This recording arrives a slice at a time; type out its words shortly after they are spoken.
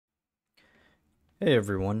Hey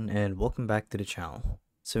everyone, and welcome back to the channel.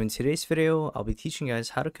 So in today's video, I'll be teaching you guys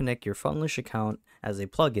how to connect your Funnelish account as a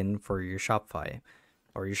plugin for your Shopify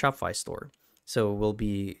or your Shopify store. So we'll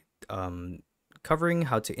be covering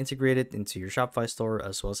how to integrate it into your Shopify store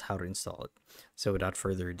as well as how to install it. So without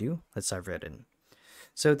further ado, let's dive right in.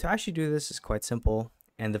 So to actually do this is quite simple.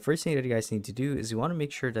 And the first thing that you guys need to do is you want to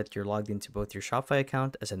make sure that you're logged into both your Shopify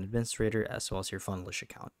account as an administrator as well as your Funnelish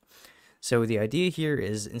account. So the idea here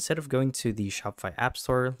is instead of going to the Shopify App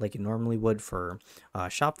Store like you normally would for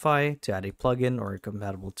Shopify to add a plugin or a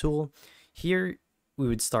compatible tool, here we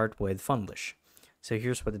would start with Funnelish. So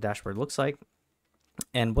here's what the dashboard looks like.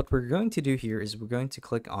 And what we're going to do here is we're going to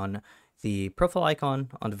click on the profile icon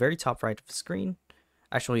on the very top right of the screen.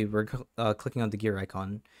 Actually, we're clicking on the gear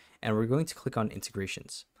icon, and we're going to click on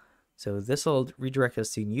integrations. So this will redirect us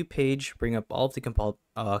to a new page, bring up all of the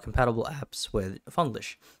compatible apps with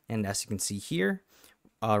Funnelish. And as you can see here,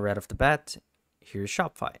 right off the bat, here's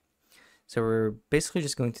Shopify. So we're basically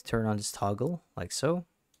just going to turn on this toggle like so,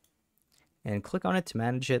 and click on it to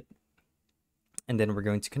manage it. And then we're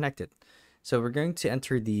going to connect it. So we're going to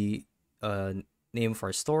enter the name of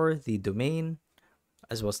our store, the domain,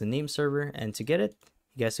 as well as the name server. And to get it,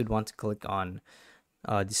 you guys would want to click on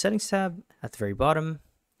the settings tab at the very bottom.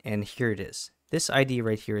 And here it is. This ID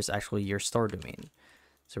right here is actually your store domain.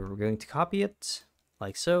 So we're going to copy it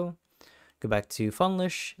like so, go back to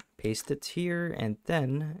Funnelish, paste it here, and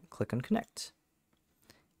then click on connect.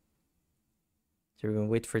 So we're going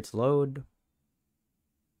to wait for it to load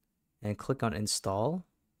and click on install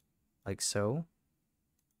like so.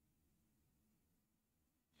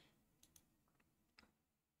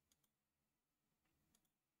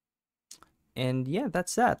 And yeah,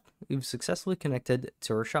 that's that. We've successfully connected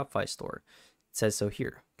to our Shopify store. It says so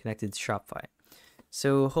here, connected to Shopify.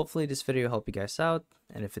 So hopefully this video helped you guys out.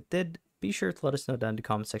 And if it did, be sure to let us know down in the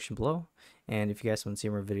comment section below. And if you guys want to see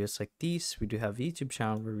more videos like these, we do have a YouTube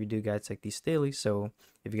channel where we do guides like these daily. So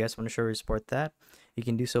if you guys want to show your support that, you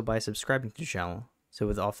can do so by subscribing to the channel. So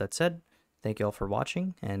with all of that said, thank you all for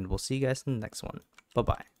watching, and we'll see you guys in the next one.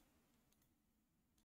 Bye-bye.